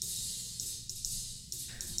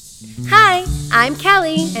Hi, I'm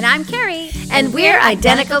Kelly. And I'm Carrie. And we're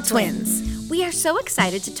identical twins. We are so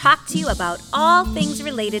excited to talk to you about all things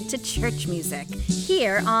related to church music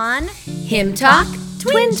here on Hymn Talk,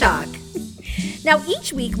 Twin Talk. Now,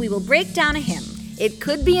 each week we will break down a hymn. It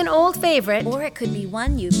could be an old favorite, Or it could be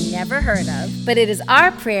one you've never heard of. but it is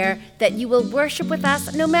our prayer that you will worship with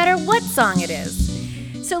us no matter what song it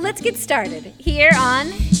is. So let's get started here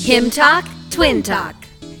on Hymn Talk, Twin Talk.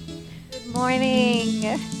 Good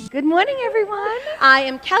morning. Good morning, everyone. I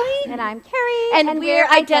am Kelly. And I'm Carrie. And we're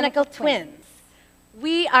identical twins.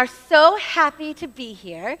 We are so happy to be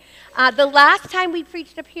here. The last time we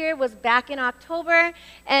preached up here was back in October,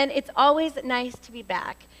 and it's always nice to be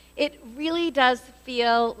back. It really does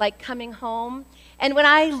feel like coming home. And when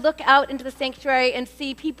I look out into the sanctuary and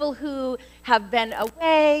see people who have been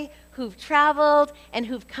away, who've traveled, and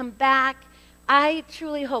who've come back, I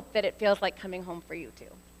truly hope that it feels like coming home for you too.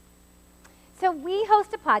 So we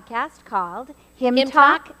host a podcast called Hymn Hymn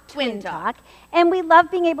Talk, Talk, Twin Twin Talk. And we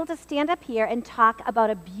love being able to stand up here and talk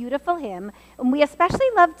about a beautiful hymn. And we especially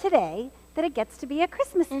love today that it gets to be a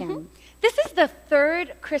Christmas hymn. This is the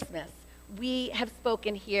third Christmas we have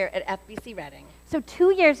spoken here at FBC Reading. So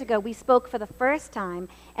 2 years ago, we spoke for the first time,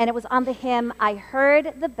 and it was on the hymn, I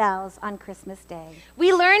Heard the Bells on Christmas Day.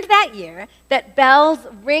 We learned that year that bells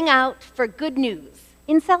ring out for good news,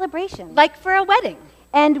 In celebration. like for a wedding.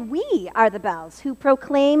 And we are the bells who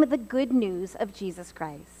proclaim the good news of Jesus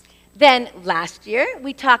Christ. Then last year,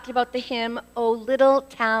 we talked about the hymn, O Little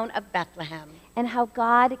Town of Bethlehem. And how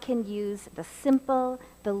God can use the simple,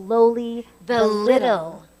 the lowly, The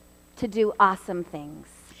little. to do awesome things.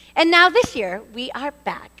 And now this year, we are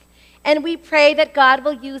back. And we pray that God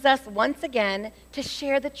will use us once again to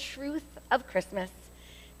share the truth of Christmas,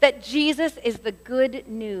 that Jesus is the good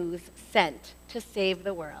news sent to save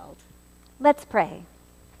the world. Let's pray.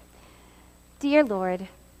 Dear Lord,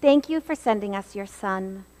 thank you for sending us your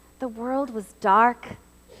Son. The world was dark,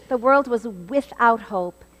 the world was without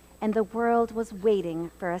hope, and the world was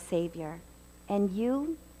waiting for a Savior. And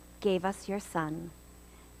you gave us your Son.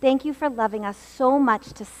 Thank you for loving us so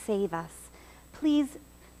much to save us. Please,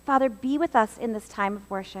 Father, be with us in this time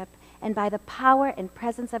of worship, and by the power and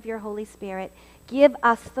presence of your Holy Spirit, give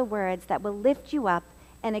us the words that will lift you up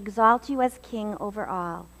and exalt you as King over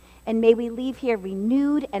all. And may we leave here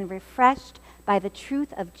renewed and refreshed by the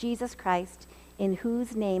truth of Jesus Christ, in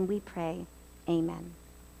whose name we pray. Amen.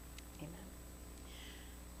 Amen.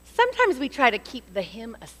 Sometimes we try to keep the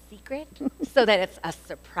hymn a secret so that it's a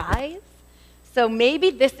surprise. So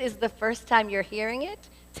maybe this is the first time you're hearing it.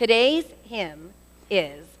 Today's hymn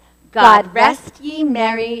is God Rest Ye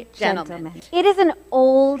Merry Gentlemen. It is an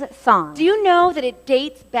old song. Do you know that it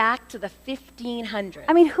dates back to the 1500s?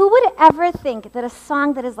 I mean, who would ever think that a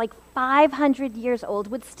song that is like 500 years old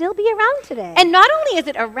would still be around today? And not only is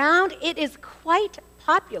it around, it is quite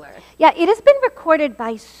popular. Yeah, it has been recorded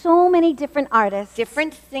by so many different artists.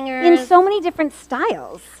 Different singers. In so many different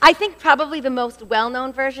styles. I think probably the most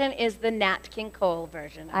well-known version is the Nat King Cole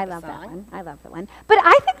version of I the love that song. one. I love that one. But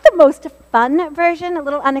I think the most fun version, a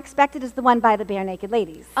little unexpected, is the one by the Bare Naked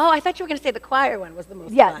Ladies. Oh, I thought you were going to say the choir one was the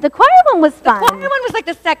most Yeah, fun. the choir one was fun. The choir one was like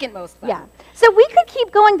the second most fun. Yeah. So we could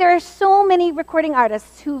keep going. There are so many recording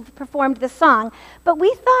artists who've performed this song, but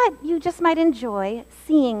we thought you just might enjoy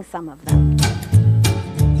seeing some of them.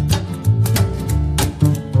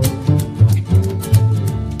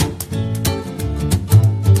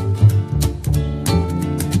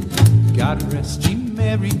 God rest ye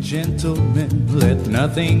merry gentlemen, let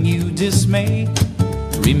nothing you dismay.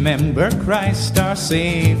 Remember Christ our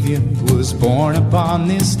Savior was born upon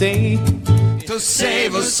this day to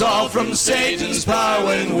save us all from Satan's power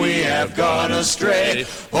when we have gone astray.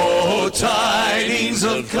 Oh, tidings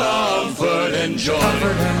of comfort and joy.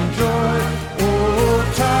 Comfort and joy,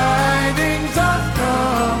 oh tidings of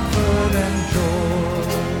comfort and joy.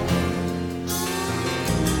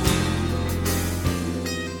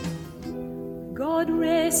 God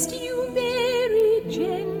rest you, merry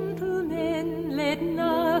gentlemen, let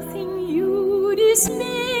nothing you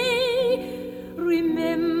dismay.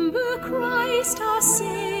 Remember Christ our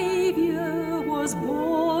Savior was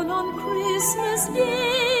born on Christmas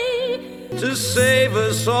Day. To save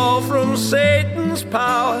us all from Satan's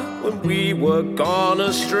power when we were gone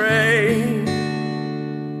astray.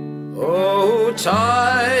 Oh,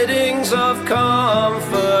 tidings of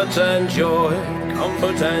comfort and joy,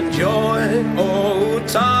 comfort and joy. Oh,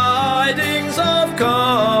 tidings of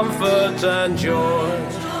comfort and joy.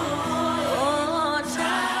 Oh,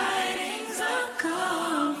 tidings of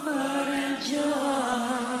comfort and joy.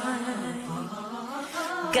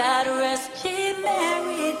 God rest ye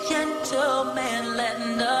merry gentlemen, let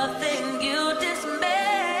nothing you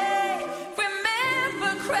dismay.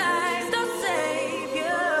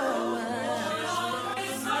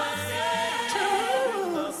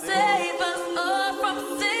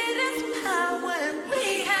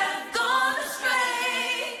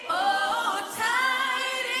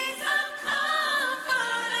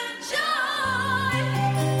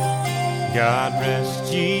 God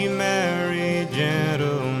rest ye merry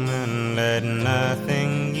gentlemen, let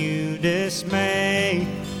nothing you dismay.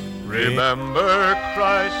 Remember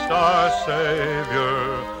Christ our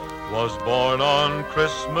Savior was born on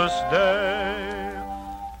Christmas Day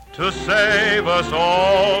to save us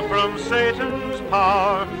all from Satan's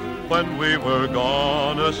power when we were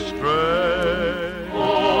gone astray.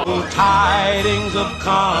 Oh, tidings of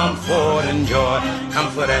comfort and joy,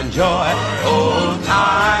 comfort and joy. Oh,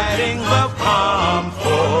 tidings of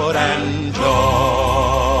comfort and joy.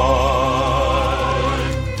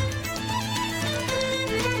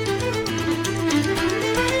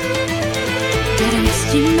 God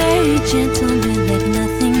rest ye merry gentlemen, let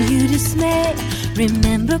nothing you dismay.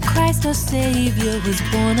 Remember Christ our Savior was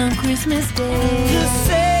born on Christmas Day to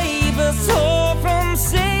save us all from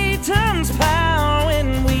Satan's power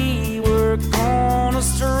when we were gone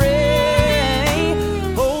astray.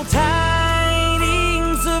 Oh,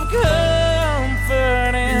 tidings of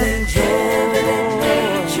comfort and joy.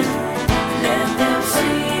 Let them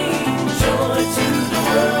sing joy to the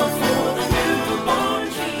world for the newborn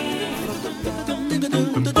King.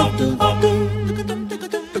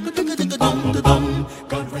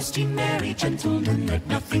 God rest ye merry gentlemen, let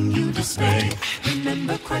nothing you dismay.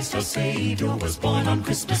 Remember Christ our Savior was born on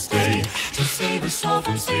Christmas Day to save us all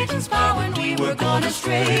from Satan's power when we were gone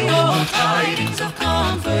astray. Oh, tidings of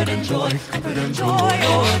comfort and joy, comfort and joy.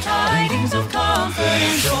 Oh, tidings of comfort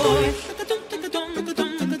and joy.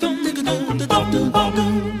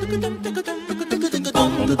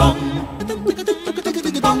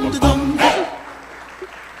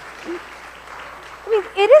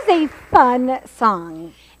 It is a fun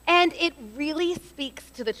song. And it really speaks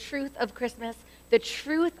to the truth of Christmas, the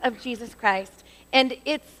truth of Jesus Christ. And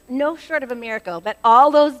it's no short of a miracle that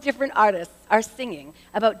all those different artists are singing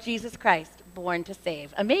about Jesus Christ born to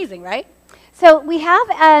save. Amazing, right? So we have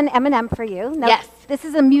an M&M for you. Now, Yes. This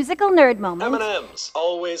is a musical nerd moment. M&M's,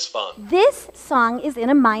 always fun. This song is in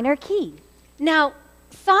a minor key. Now,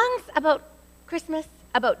 songs about Christmas,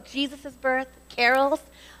 about Jesus' birth, carols,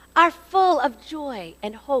 are full of joy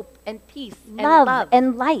and hope and peace and love.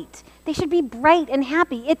 And light. They should be bright and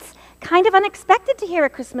happy. It's kind of unexpected to hear a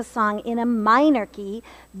Christmas song in a minor key.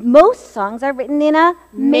 Most songs are written in a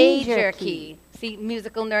major key. See,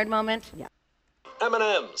 musical nerd moment? Yeah.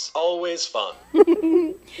 M&M's, always fun.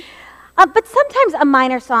 But sometimes a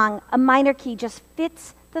minor song, a minor key just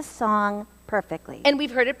fits the song perfectly. And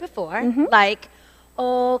we've heard it before, like,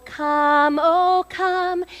 oh come,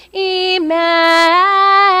 Emmanuel.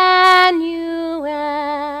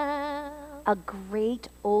 A great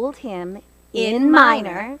old hymn in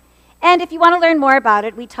minor. And if you want to learn more about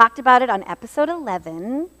it, we talked about it on episode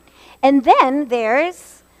 11. And then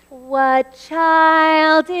there's, What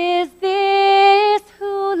child is this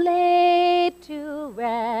who laid to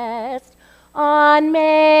rest on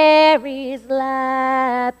Mary's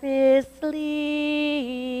lap is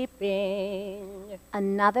sleeping?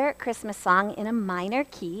 another Christmas song in a minor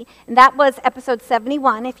key. And that was episode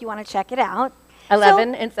 71, if you want to check it out.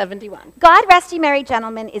 11 and 71. God Rest Ye Merry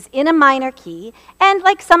Gentlemen is in a minor key, and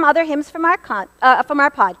like some other hymns from our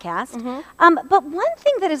podcast. But one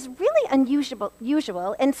thing that is really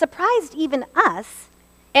unusual and surprised even us,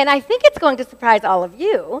 and I think it's going to surprise all of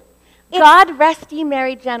you, God Rest Ye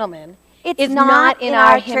Merry Gentlemen it's is not in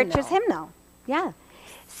our church's hymnal. hymnal. Yeah.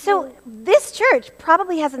 So this church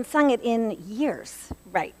probably hasn't sung it in years.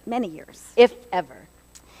 Right. Many years. If ever.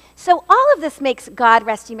 So all of this makes God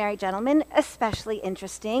Rest Ye Merry Gentlemen especially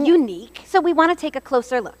interesting. Unique. So we want to take a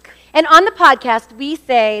closer look. And on the podcast, we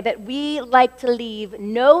say that we like to leave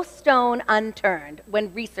no stone unturned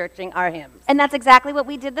when researching our hymns. And that's exactly what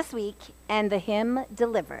we did this week, and the hymn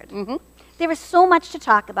delivered. There was so much to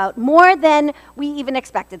talk about, more than we even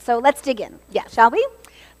expected. So let's dig in. Yes. Shall we?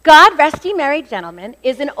 God Rest Ye Merry Gentlemen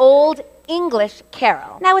is an old English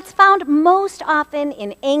carol. Now, it's found most often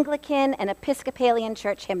in Anglican and Episcopalian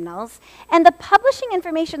church hymnals, and the publishing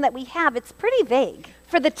information that we have, it's pretty vague.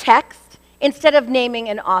 For the text, instead of naming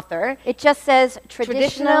an author, It just says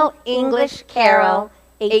Traditional English Carol,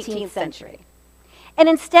 18th century. And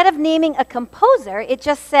instead of naming a composer, it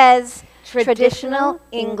just says Traditional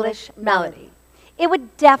English Melody. It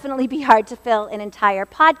would definitely be hard to fill an entire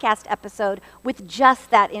podcast episode with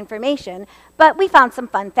just that information, but we found some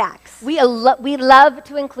fun facts. We love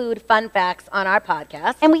to include fun facts on our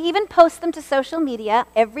podcast. And we even post them to social media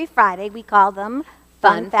every Friday. We call them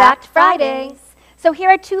Fun Fact Fridays. So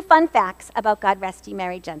here are 2 fun facts about God Rest Ye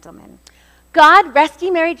Merry Gentlemen. God Rest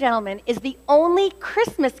Ye Merry Gentlemen is the only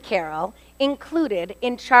Christmas carol included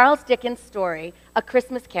in Charles Dickens' story, A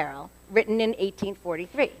Christmas Carol, written in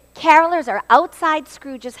 1843. Carolers are outside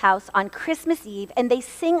Scrooge's house on Christmas Eve, and they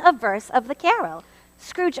sing a verse of the carol.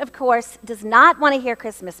 Scrooge, of course, does not want to hear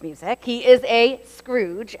Christmas music. He is a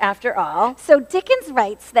Scrooge, after all. So Dickens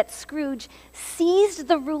writes that Scrooge seized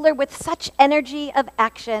the ruler with such energy of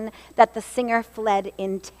action that the singer fled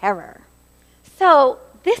in terror. So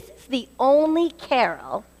this is the only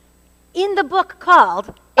carol in the book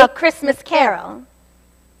called A Christmas Carol.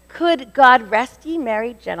 Could God Rest Ye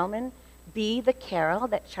Merry Gentlemen be the carol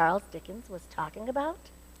that Charles Dickens was talking about?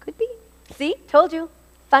 Could be. See, told you.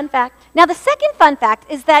 Fun fact. Now, the second fun fact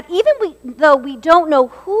is that though we don't know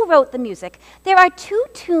who wrote the music, there are two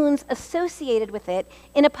tunes associated with it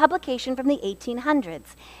in a publication from the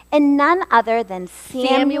 1800s, and none other than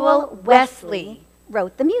Samuel Wesley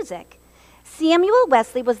wrote the music. Samuel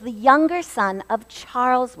Wesley was the younger son of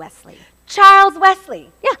Charles Wesley. Charles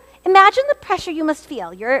Wesley. Yeah, imagine the pressure you must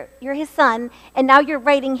feel. You're his son, and now you're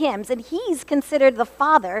writing hymns, and he's considered the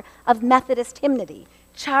father of Methodist hymnody.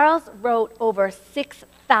 Charles wrote over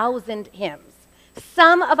 6,000 hymns.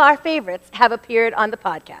 Some of our favorites have appeared on the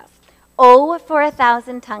podcast. Oh, for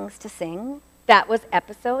 1,000 tongues to sing. That was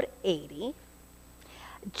episode 80.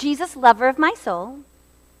 Jesus, lover of my soul.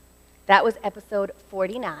 That was episode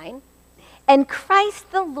 49. And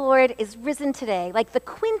Christ the Lord is risen today, like the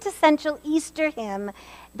quintessential Easter hymn.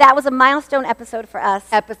 That was a milestone episode for us.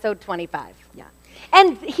 Episode 25. Yeah.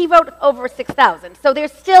 And he wrote over 6,000. So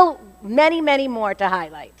there's still many, many more to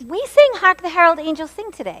highlight. We sing Hark the Herald Angels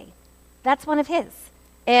Sing today. That's one of his.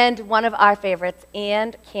 And one of our favorites,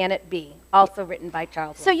 And Can It Be, also written by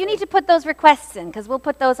Charles So you Wesley. need to put those requests in, because we'll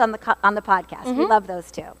put those on the podcast. We love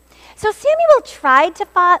those too. So Samuel tried to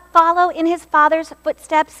follow in his father's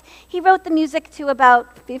footsteps. He wrote the music to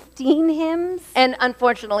about 15 hymns. And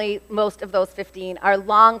unfortunately, most of those 15 are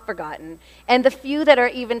long forgotten. And the few that are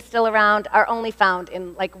even still around are only found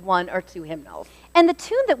in like 1 or 2 hymnals. And the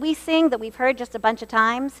tune that we sing, that we've heard just a bunch of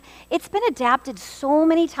times, it's been adapted so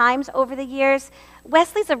many times over the years.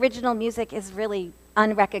 Wesley's original music is really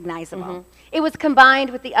unrecognizable. It was combined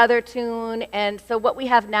with the other tune, and so what we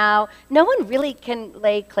have now, no one really can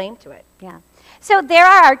lay claim to it. Yeah. So there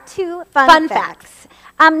are our 2 fun facts.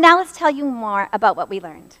 Now let's tell you more about what we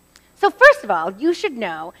learned. So first of all, you should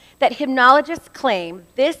know that hymnologists claim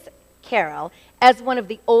this carol as one of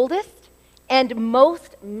the oldest and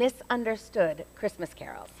most misunderstood Christmas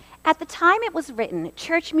carols. At the time it was written,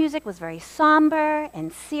 church music was very somber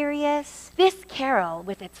and serious. This carol,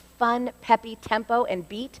 with its fun, peppy tempo and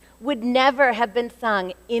beat, would never have been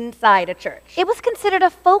sung inside a church. It was considered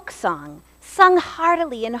a folk song, sung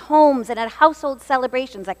heartily in homes and at household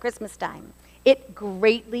celebrations at Christmas time. It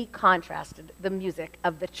greatly contrasted the music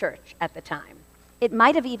of the church at the time. It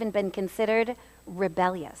might have even been considered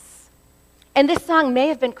rebellious. And this song may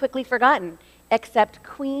have been quickly forgotten, except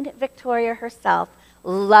Queen Victoria herself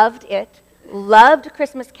loved it, loved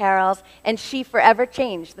Christmas carols, and she forever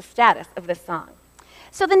changed the status of this song.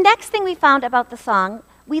 So the next thing we found about the song,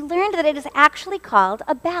 we learned that it is actually called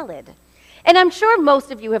a ballad. And I'm sure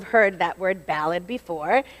most of you have heard that word ballad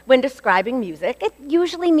before when describing music. It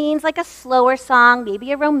usually means like a slower song,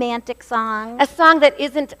 maybe a romantic song. A song that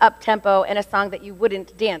isn't up-tempo and a song that you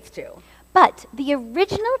wouldn't dance to. But the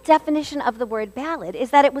original definition of the word ballad is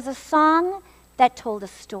that it was a song that told a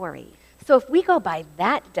story. So if we go by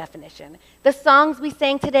that definition, the songs we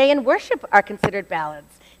sang today in worship are considered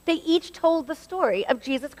ballads. They each told the story of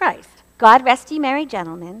Jesus Christ. God Rest Ye Merry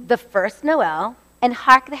Gentlemen, The First Noel, and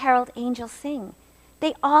Hark the Herald Angels Sing.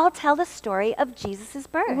 They all tell the story of Jesus'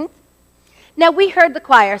 birth. Now, we heard the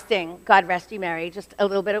choir sing God Rest Ye Merry just a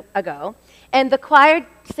little bit ago, and the choir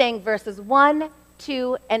sang verses 1,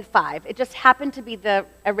 2, and 5. It just happened to be the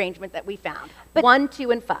arrangement that we found. But 1,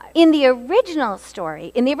 2, and 5. In the original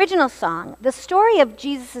story, in the original song, the story of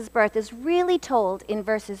Jesus' birth is really told in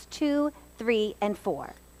verses 2, 3, and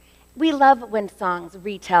 4. We love when songs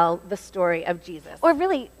retell the story of Jesus. Or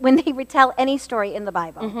really, when they retell any story in the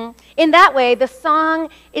Bible. In that way, the song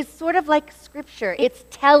is sort of like scripture. It's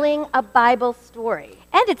telling a Bible story.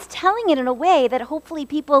 And it's telling it in a way that hopefully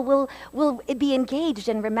people will be engaged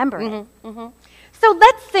and remember it. So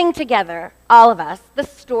let's sing together, all of us, the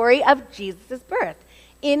story of Jesus' birth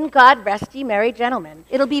in God Rest Ye Merry Gentlemen.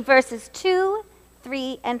 It'll be verses 2,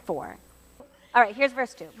 3, and 4. All right, here's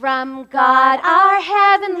verse 2. From God our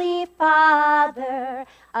Heavenly Father,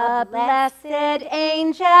 a blessed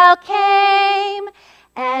angel came,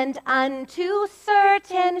 and unto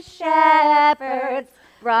certain shepherds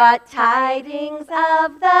brought tidings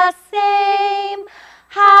of the same,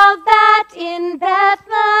 how that in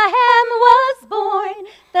Bethlehem was born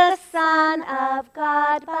the Son of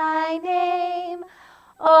God by name.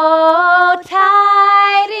 O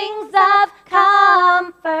tidings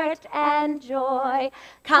joy,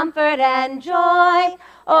 comfort and joy.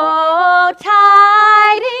 Oh,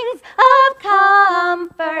 tidings of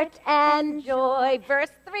comfort and joy.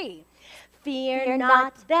 Verse 3. Fear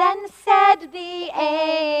not, then said the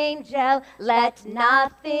angel, let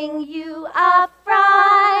nothing you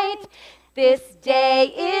affright. This day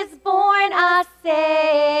is born a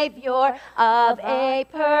Savior of a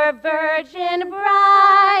pure virgin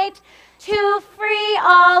bright, to free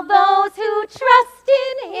all those who trust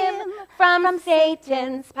in him from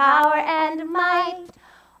Satan's power and might.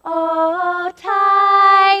 Oh,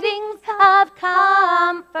 tidings of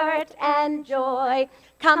comfort and joy,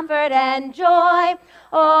 comfort and joy.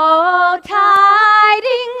 Oh,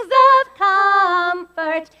 tidings of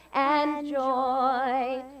comfort and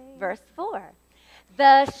joy. Verse 4.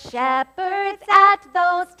 The shepherds at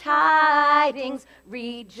those tidings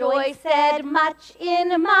rejoiced much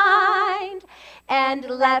in mind, and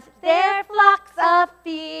left their flocks a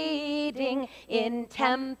feeding in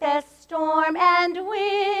tempest, storm, and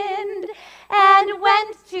wind, and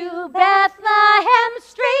went to Bethlehem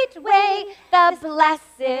straightway, the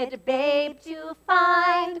blessed babe to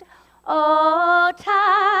find. Oh,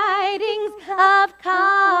 tidings of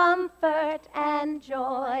comfort and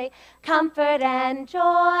joy, comfort and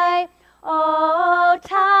joy. Oh,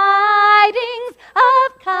 tidings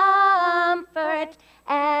of comfort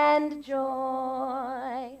and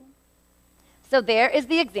joy. So there is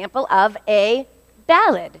the example of a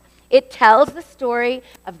ballad. It tells the story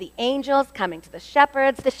of the angels coming to the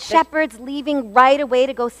shepherds, The shepherds leaving right away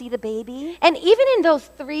to go see the baby. and even in those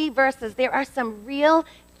 3 verses, there are some real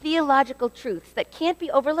theological truths that can't be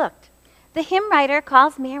overlooked. The hymn writer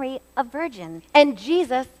calls Mary a virgin, And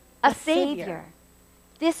Jesus, a savior.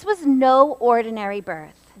 This was no ordinary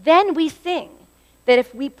birth. Then we sing that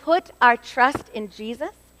if we put our trust in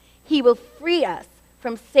Jesus, he will free us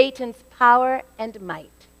from Satan's power and might.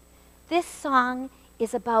 This song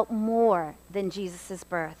is about more than Jesus'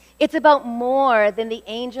 birth. It's about more than the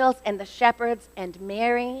angels and the shepherds and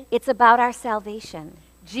Mary. It's about our salvation.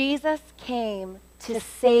 Jesus came to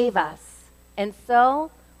save us, and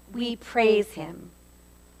so we praise him.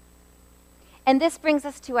 And this brings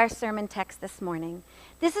us to our sermon text this morning.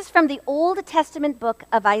 This is from the Old Testament book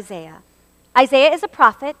of Isaiah. Isaiah is a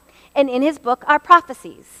prophet, and in his book are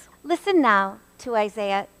prophecies. Listen now to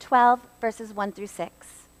Isaiah 12, verses 1 through 6.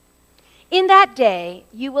 In that day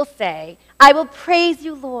you will say, I will praise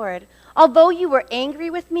you, Lord. Although you were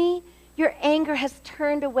angry with me, your anger has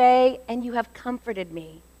turned away, and you have comforted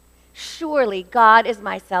me. Surely God is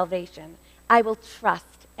my salvation. I will trust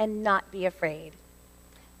and not be afraid.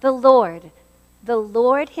 The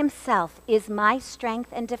Lord himself is my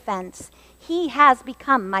strength and defense. He has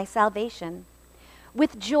become my salvation.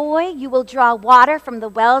 With joy you will draw water from the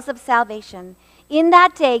wells of salvation. In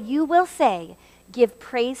that day you will say, give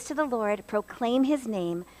praise to the Lord, proclaim his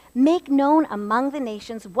name, make known among the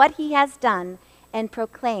nations what he has done, and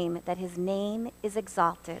proclaim that his name is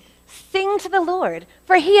exalted. Sing to the Lord,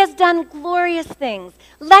 for he has done glorious things.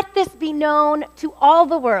 Let this be known to all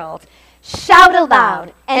the world. Shout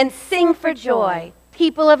aloud and sing for joy,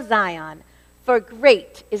 people of Zion, for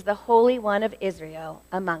great is the Holy One of Israel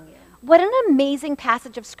among you. What an amazing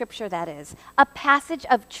passage of scripture that is, a passage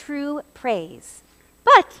of true praise.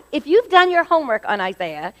 But if you've done your homework on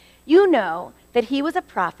Isaiah, you know that he was a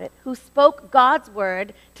prophet who spoke God's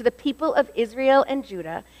word to the people of Israel and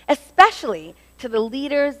Judah, especially to the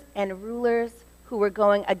leaders and rulers who were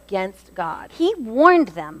going against God. He warned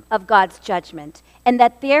them of God's judgment and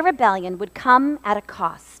that their rebellion would come at a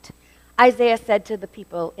cost. Isaiah said to the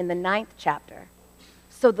people in the 9th chapter,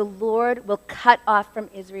 so the Lord will cut off from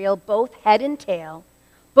Israel both head and tail,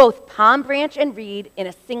 both palm branch and reed in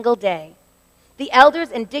a single day. The elders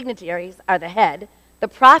and dignitaries are the head, the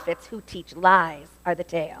prophets who teach lies are the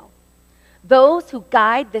tail. Those who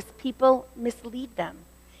guide this people mislead them,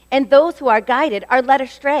 and those who are guided are led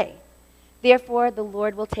astray. Therefore, the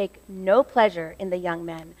Lord will take no pleasure in the young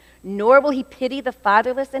men, nor will he pity the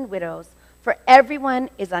fatherless and widows, for everyone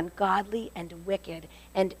is ungodly and wicked,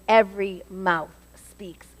 and every mouth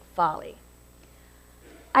speaks folly.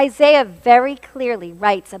 Isaiah very clearly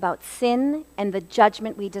writes about sin and the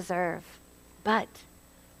judgment we deserve. But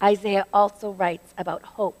Isaiah also writes about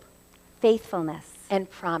hope, faithfulness, and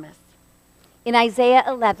promise. In Isaiah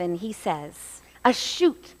 11, he says, a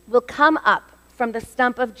shoot will come up from the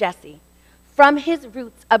stump of Jesse. From his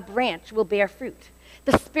roots a branch will bear fruit.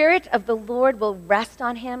 The Spirit of the Lord will rest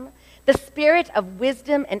on him, the Spirit of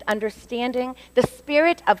wisdom and understanding, the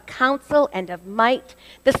Spirit of counsel and of might,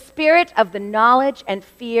 the Spirit of the knowledge and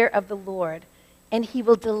fear of the Lord. And he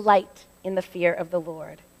will delight in the fear of the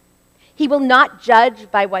Lord. He will not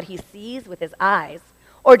judge by what he sees with his eyes,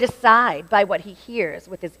 or decide by what he hears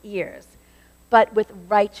with his ears. But with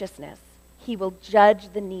righteousness, he will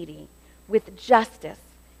judge the needy. With justice,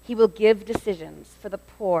 he will give decisions for the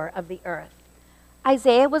poor of the earth.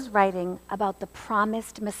 Isaiah was writing about the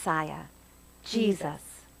promised Messiah, Jesus.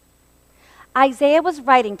 Isaiah was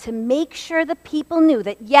writing to make sure the people knew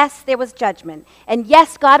that yes, there was judgment, and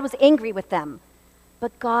yes, God was angry with them,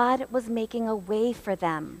 but God was making a way for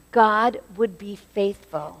them. God would be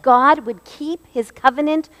faithful. God would keep his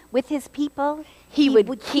covenant with his people. He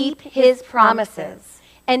would keep his promises.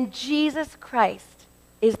 And Jesus Christ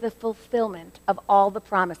is the fulfillment of all the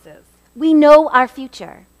promises. We know our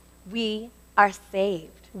future. We are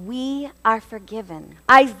saved. We are forgiven.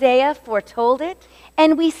 Isaiah foretold it,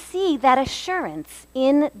 and we see that assurance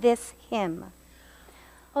in this hymn.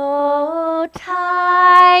 Oh,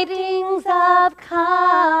 tidings of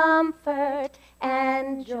comfort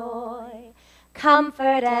and joy,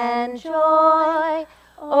 comfort and joy.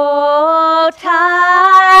 Oh,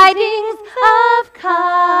 tidings of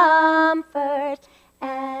comfort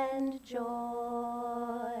and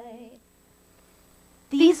joy.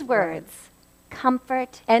 These words,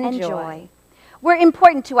 comfort and joy, were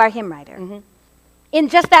important to our hymn writer. In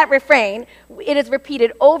just that refrain, it is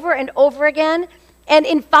repeated over and over again. And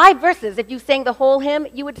in 5 verses, if you sang the whole hymn,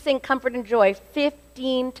 you would sing comfort and joy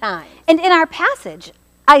 15 times. And in our passage,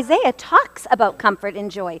 Isaiah talks about comfort and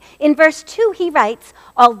joy. In verse 2, he writes,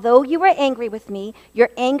 "Although you were angry with me, your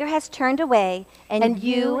anger has turned away, and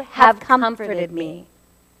you have comforted me."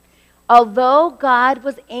 Although God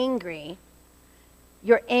was angry,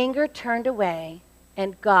 your anger turned away,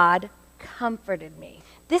 and God comforted me.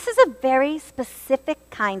 This is a very specific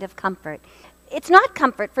kind of comfort. It's not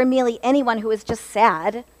comfort for merely anyone who is just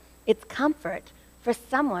sad. It's comfort for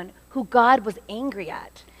someone who God was angry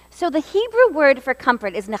at. So the Hebrew word for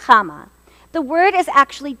comfort is nechama. The word is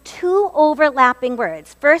actually 2 overlapping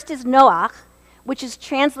words. First is noach, which is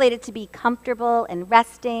translated to be comfortable and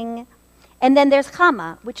resting. And then there's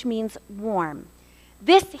chama, which means warm.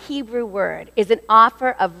 This Hebrew word is an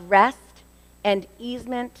offer of rest and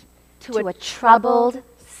easement to a troubled,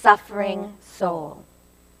 suffering soul.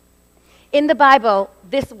 In the Bible,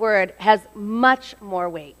 this word has much more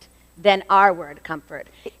weight than our word comfort.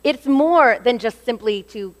 It's more than just simply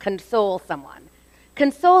to console someone.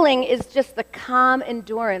 Consoling is just the calm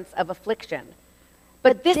endurance of affliction.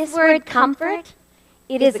 But this word comfort,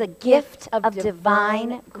 it is a gift of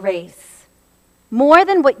divine grace, more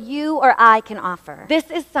than what you or I can offer. This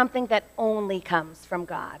is something that only comes from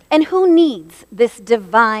God. And who needs this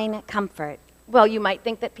divine comfort? Well, you might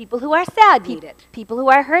think that people who are sad need it. People who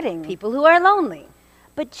are hurting. People who are lonely.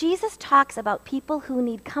 But Jesus talks about people who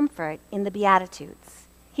need comfort in the Beatitudes.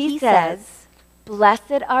 He says,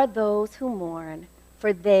 "Blessed are those who mourn,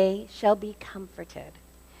 for they shall be comforted."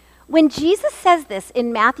 When Jesus says this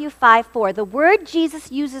in Matthew 5:4, the word Jesus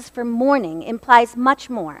uses for mourning implies much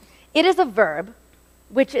more. It is a verb,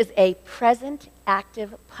 which is a present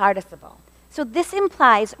active participle. So this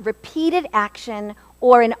implies repeated action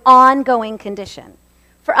or an ongoing condition.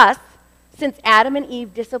 For us, since Adam and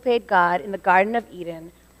Eve disobeyed God in the Garden of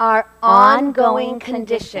Eden, our ongoing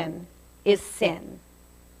condition is sin.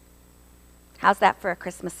 How's that for a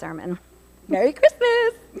Christmas sermon? Merry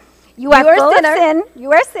Christmas! You are full of sin.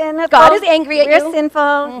 You are sin. God is angry at you. You're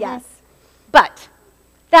sinful. Yes. But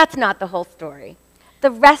that's not the whole story. The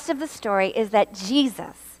rest of the story is that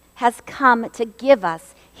Jesus has come to give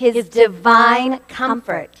us his divine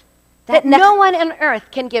comfort that no one on earth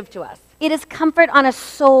can give to us. It is comfort on a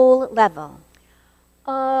soul level.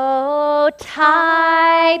 Oh,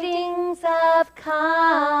 tidings of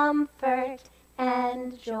comfort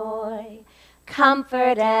and joy,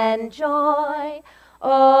 comfort and joy.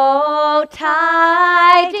 Oh,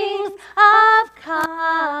 tidings of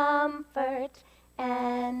comfort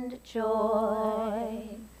and joy.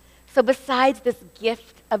 So besides this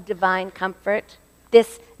gift of divine comfort,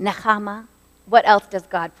 this nechama, what else does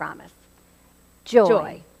God promise?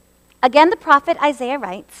 Joy. Again, the prophet Isaiah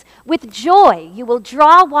writes, "With joy you will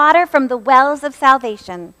draw water from the wells of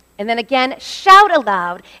salvation." And then again, shout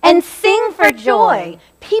aloud and sing for joy,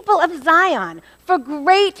 people of Zion, for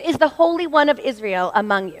great is the Holy One of Israel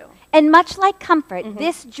among you. And much like comfort,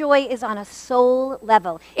 this joy is on a soul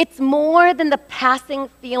level. It's more than the passing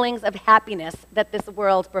feelings of happiness that this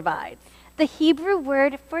world provides. The Hebrew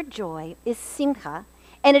word for joy is simcha,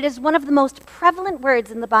 and it is one of the most prevalent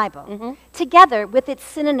words in the Bible. Together with its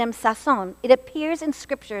synonym sason, it appears in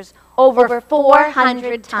scriptures over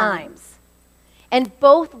 400 times. And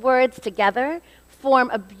both words together form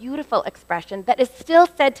a beautiful expression that is still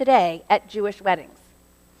said today at Jewish weddings.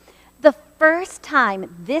 The first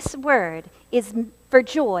time this word for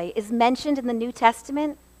joy is mentioned in the New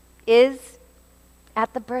Testament is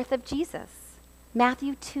at the birth of Jesus.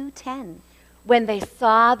 Matthew 2:10. When they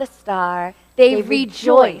saw the star, they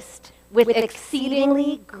rejoiced with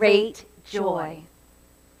exceedingly great joy.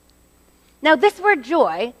 Now, this word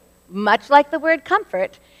joy, much like the word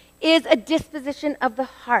comfort, is a disposition of the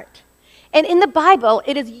heart. And in the Bible,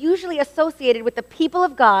 it is usually associated with the people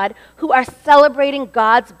of God who are celebrating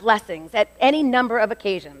God's blessings at any number of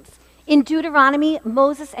occasions. In Deuteronomy,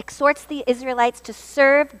 Moses exhorts the Israelites to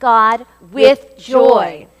serve God with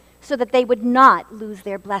joy so that they would not lose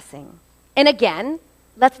their blessing. And again,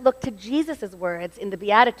 let's look to Jesus' words in the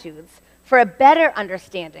Beatitudes for a better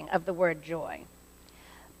understanding of the word joy.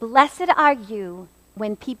 Blessed are you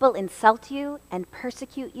when people insult you and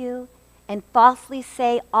persecute you and falsely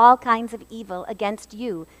say all kinds of evil against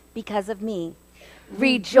you because of me.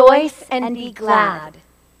 Rejoice and be glad,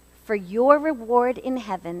 for your reward in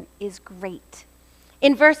heaven is great.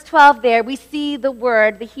 In verse 12 there, we see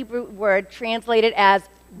the Hebrew word translated as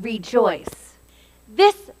rejoice.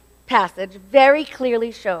 This passage very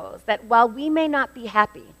clearly shows that while we may not be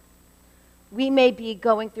happy, we may be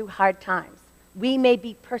going through hard times, we may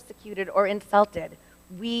be persecuted or insulted,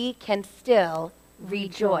 we can still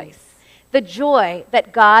rejoice. The joy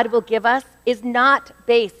that God will give us is not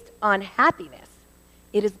based on happiness.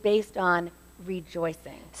 It is based on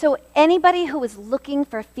rejoicing. So anybody who is looking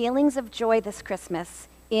for feelings of joy this Christmas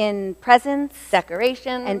in presents,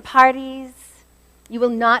 Decorations, and parties, you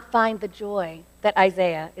will not find the joy that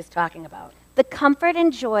Isaiah is talking about. the comfort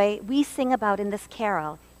and joy we sing about in this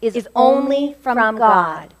carol is only from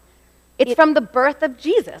God. It's from the birth of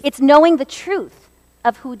Jesus. It's knowing the truth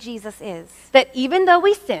of who Jesus is. That even though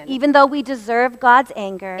we sin, Even though we deserve God's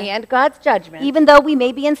anger, and God's judgment, even though we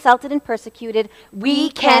may be insulted and persecuted, we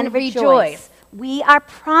can rejoice. We are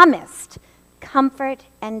promised comfort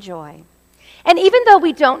and joy. and even though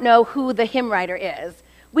we don't know who the hymn writer is,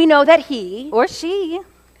 we know that he Or she.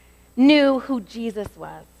 knew who Jesus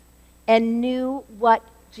was and knew what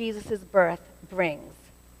Jesus' birth brings.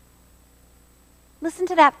 Listen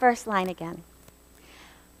to that first line again.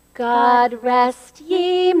 God rest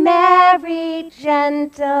ye merry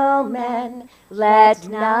gentlemen, let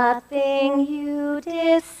nothing you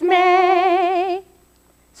dismay.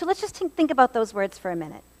 So let's just think about those words for a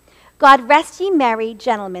minute. God rest ye merry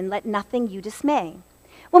gentlemen, let nothing you dismay.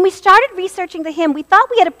 When we started researching the hymn, we thought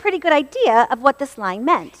we had a pretty good idea of what this line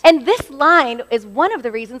meant. And this line is one of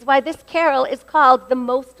the reasons why this carol is called the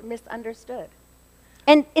most misunderstood.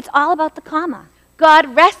 And it's all about the comma.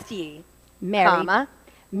 God rest ye, Merry, comma,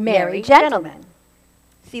 merry gentlemen.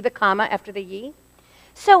 See the comma after the ye?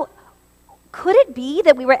 So could it be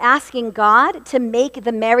that we were asking God to make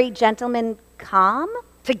the merry gentlemen calm?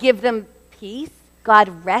 To give them peace,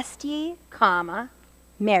 God rest ye, comma.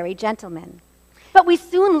 merry gentlemen. But we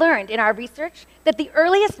soon learned in our research that the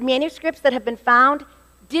earliest manuscripts that have been found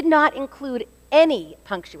did not include any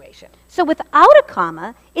punctuation. So without a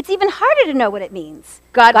comma, it's even harder to know what it means.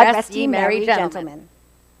 God rest ye merry gentlemen.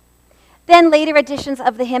 Then later editions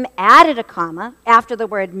of the hymn added a comma after the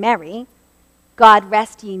word merry. God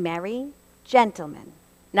rest ye merry gentlemen.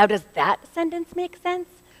 Now, does that sentence make sense?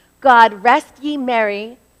 God rest ye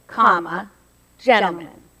merry, comma, gentlemen.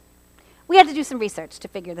 We had to do some research to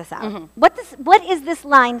figure this out. What is this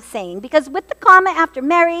line saying? Because with the comma after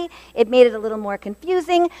merry, it made it a little more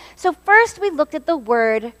confusing. So first we looked at the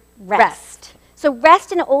word rest. So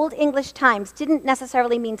rest in Old English times didn't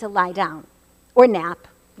necessarily mean to lie down or nap.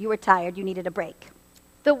 You were tired, you needed a break.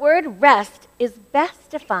 The word rest is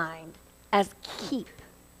best defined as keep.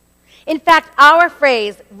 In fact, our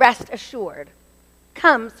phrase rest assured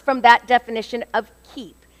comes from that definition of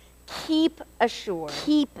keep. Keep assured.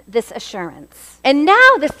 Keep this assurance. And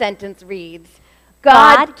now the sentence reads,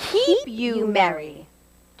 God keep you merry,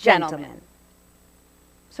 gentlemen.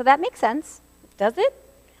 So that makes sense. Does it?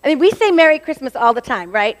 I mean, we say Merry Christmas all the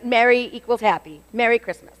time, right? Merry equals happy. Merry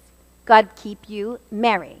Christmas. God keep you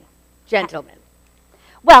merry. Gentlemen.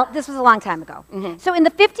 Well, this was a long time ago. So in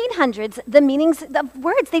the 1500s, the meanings of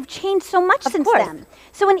words, they've changed so much since course. then.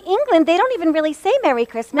 So in England, they don't even really say Merry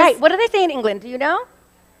Christmas. Right. What do they say in England? Do you know?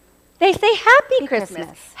 They say Happy Christmas.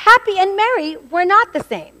 Christmas. Happy and merry were not the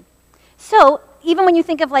same. So even when you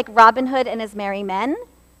think of like Robin Hood and his merry men,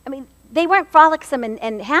 I mean, they weren't frolicsome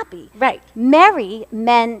and happy. Right. Merry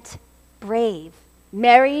meant brave.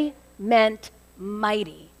 Merry meant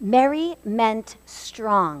mighty. Merry meant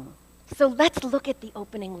strong. So let's look at the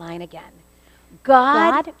opening line again.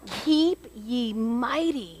 God keep ye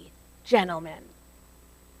mighty, gentlemen.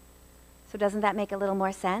 So doesn't that make a little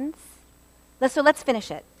more sense? Let's finish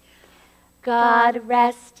it. God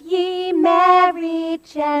rest ye merry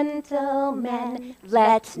gentlemen,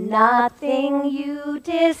 let nothing you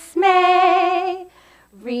dismay.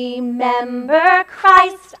 Remember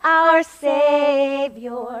Christ our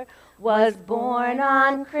Savior was born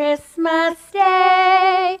on Christmas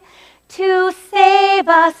Day to save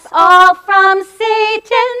us all from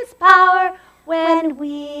Satan's power when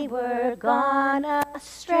we were gone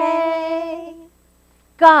astray.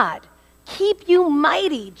 God, keep you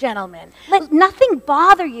mighty, gentlemen. Let nothing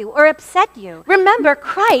bother you or upset you. Remember,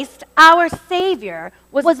 Christ, our Savior,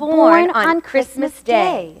 was born on Christmas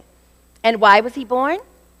Day. And why was he born?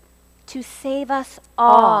 To save us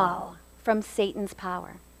all from Satan's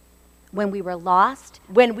power. When we were lost,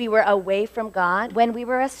 When we were away from God. when we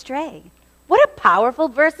were astray. What a powerful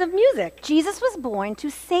verse of music. Jesus was born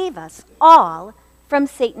to save us all from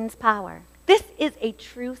Satan's power. This is a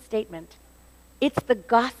true statement. It's the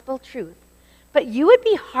gospel truth. But you would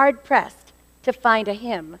be hard-pressed to find a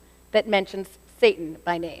hymn that mentions Satan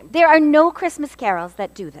by name. There are no Christmas carols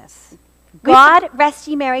that do this. God Rest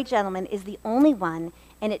Ye Merry Gentlemen is the only one,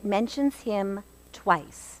 and it mentions him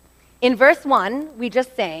twice. In verse 1, we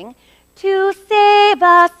just sang, to save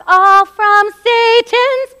us all from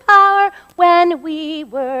Satan's power when we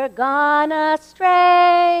were gone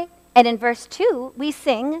astray. And in verse 2, we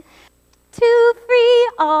sing, to free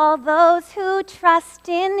all those who trust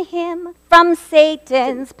in him from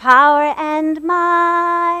Satan's power and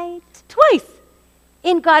might. Twice.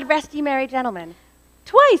 In God Rest Ye Merry Gentlemen.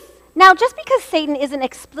 Twice. Now, just because Satan isn't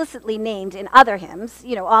explicitly named in other hymns,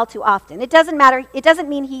 all too often, it doesn't matter. It doesn't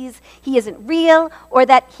mean he isn't real or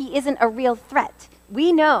that he isn't a real threat.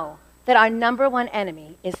 We know that our number one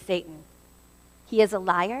enemy is Satan. He is a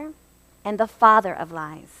liar and the father of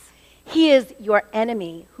lies. He is your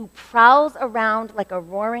enemy who prowls around like a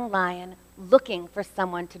roaring lion looking for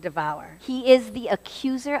someone to devour. He is the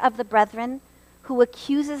accuser of the brethren who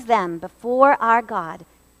accuses them before our God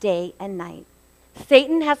day and night.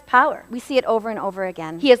 Satan has power. We see it over and over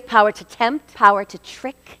again. He has power to tempt, power to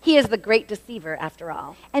trick. He is the great deceiver, after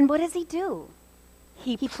all. And what does he do?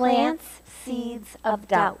 He plants seeds of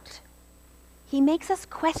doubt. He makes us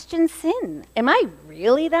question sin. Am I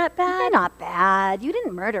really that bad? You're not bad. You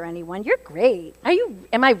didn't murder anyone. You're great.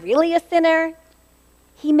 Am I really a sinner?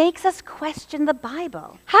 He makes us question the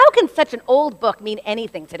Bible. How can such an old book mean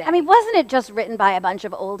anything today? I mean, wasn't it just written by a bunch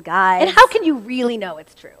of old guys? And how can you really know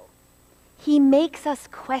it's true? He makes us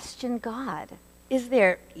question God. Is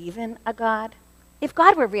there even a God? If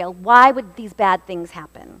God were real, why would these bad things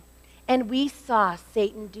happen? And we saw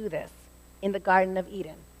Satan do this in the Garden of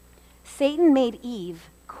Eden. Satan made Eve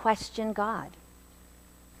question God.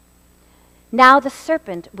 Now the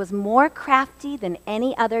serpent was more crafty than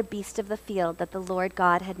any other beast of the field that the Lord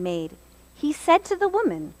God had made. He said to the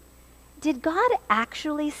woman, "Did God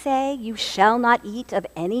actually say, 'You shall not eat of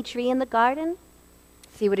any tree in the garden'?"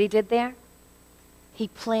 See what he did there? He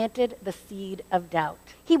planted the seed of doubt.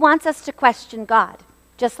 He wants us to question God,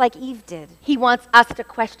 just like Eve did. He wants us to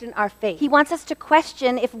question our faith. He wants us to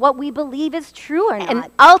question if what we believe is true or not. And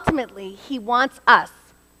ultimately, he wants us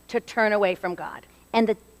to turn away from God. And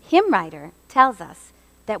the hymn writer tells us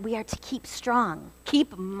that we are to keep strong,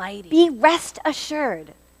 keep mighty, be rest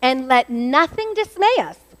assured, and let nothing dismay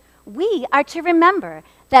us. We are to remember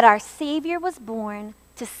that our Savior was born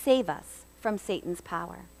to save us from Satan's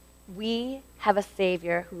power. We have a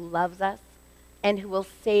Savior who loves us and who will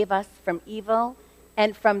save us from evil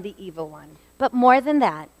and from the evil one. But more than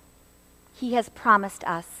that, he has promised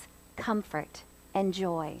us comfort and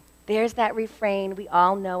joy. There's that refrain we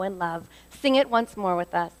all know and love. Sing it once more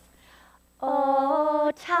with us.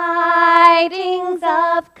 Oh, tidings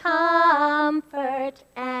of comfort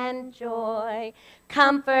and joy,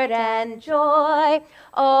 comfort and joy.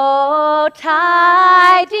 Oh,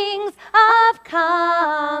 tidings of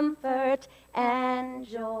comfort and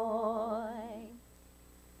joy.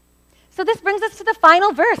 So this brings us to the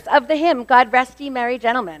final verse of the hymn, God Rest Ye Merry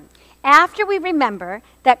Gentlemen. After we remember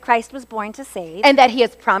that Christ was born to save, and that he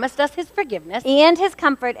has promised us his forgiveness, and his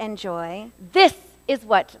comfort and joy, this is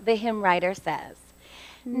what the hymn writer says.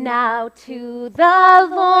 Now to the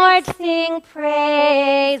Lord sing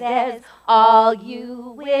praises, all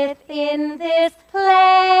you within this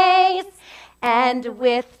place, and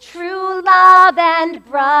with true love and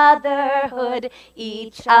brotherhood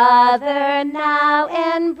each other now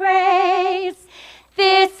embrace.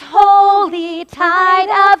 This holy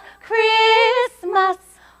tide of Christmas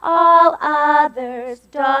all others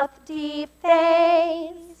doth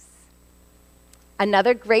deface.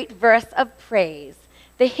 Another great verse of praise.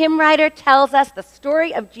 The hymn writer tells us the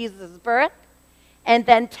story of Jesus' birth and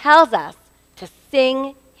then tells us to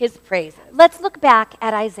sing his praises. Let's look back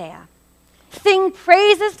at Isaiah. Sing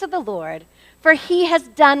praises to the Lord, for he has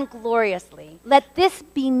done gloriously. Let this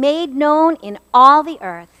be made known in all the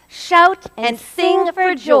earth. Shout and sing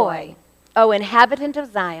for joy, O inhabitant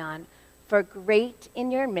of Zion, for great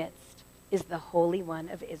in your midst is the Holy One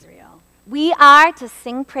of Israel. We are to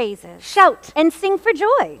sing praises. Shout And sing for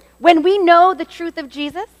joy when we know the truth of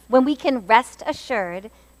Jesus. when we can rest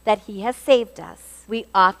assured that he has saved us. We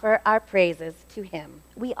offer our praises to him.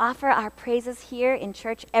 We offer our praises here in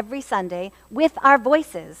church every Sunday with our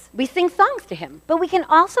voices. We sing songs to him. But we can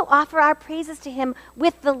also offer our praises to him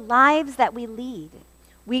with the lives that we lead.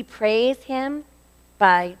 We praise him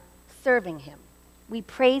by serving him. We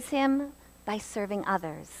praise him by serving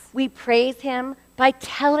others. We praise him by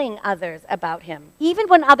telling others about him. Even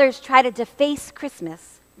when others try to deface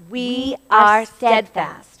Christmas, We are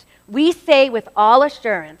steadfast. We say with all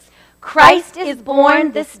assurance, Christ is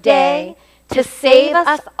born this day to save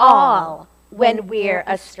us all when we're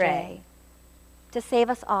astray. To save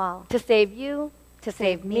us all, To save you, to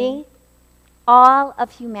save me. all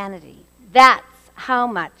of humanity. That's how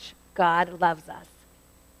much God loves us.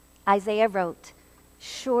 Isaiah wrote,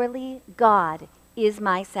 "Surely God is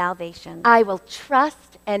my salvation. I will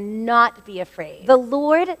trust and not be afraid. The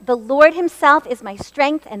Lord himself is my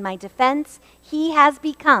strength and my defense. He has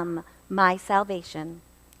become my salvation."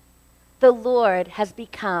 The Lord has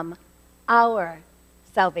become our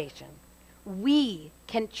salvation. We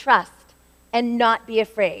can trust and not be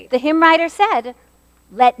afraid. The hymn writer said,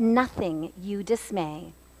 "Let nothing you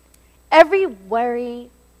dismay." Every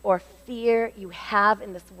worry or fear you have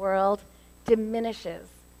in this world diminishes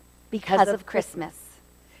because of Christmas.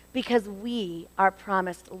 Because we are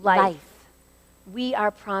promised life. We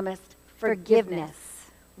are promised forgiveness.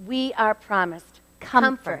 We are promised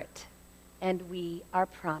comfort. And we are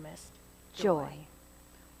promised joy.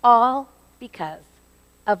 All because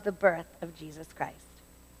of the birth of Jesus Christ.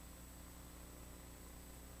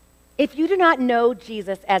 If you do not know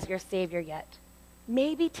Jesus as your Savior yet,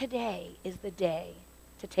 maybe today is the day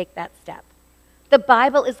to take that step. The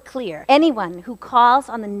Bible is clear. Anyone who calls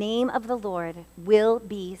on the name of the Lord will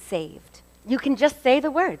be saved. You can just say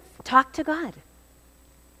the words. Talk to God.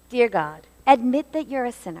 Dear God, Admit that you're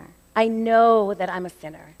a sinner. I know that I'm a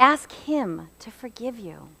sinner. Ask him to forgive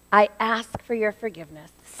you. I ask for your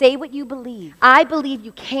forgiveness. Say what you believe. I believe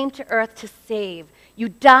you came to earth to save. You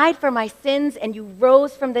died for my sins and you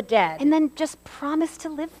rose from the dead. And then just promise to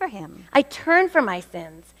live for him. I turn from my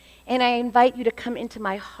sins and I invite you to come into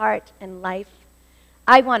my heart and life.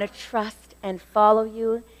 I want to trust and follow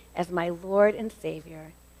you as my Lord and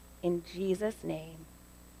Savior. In Jesus' name,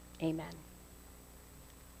 amen.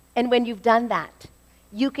 And when you've done that,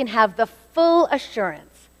 you can have the full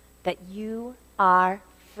assurance that you are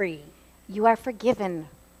free. You are forgiven.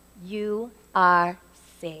 You are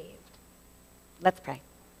saved. Let's pray.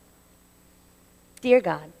 Dear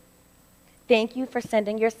God, thank you for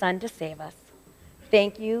sending your Son to save us.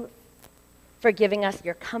 Thank you for giving us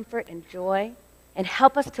your comfort and joy, and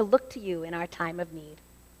help us to look to you in our time of need.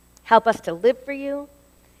 Help us to live for you,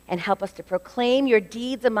 and help us to proclaim your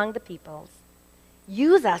deeds among the peoples.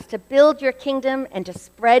 Use us to build your kingdom and to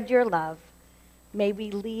spread your love. May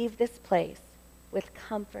we leave this place with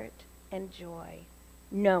comfort and joy,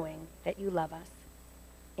 knowing that you love us.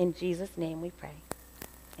 In Jesus' name we pray.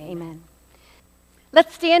 Amen.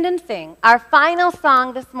 Let's stand and sing our final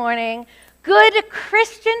song this morning. Good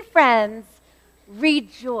Christian friends,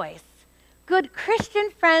 rejoice. Good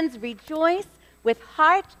Christian friends, rejoice with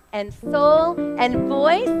heart and soul and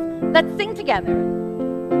voice. Let's sing together.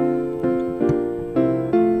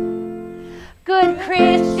 Good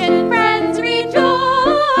Christian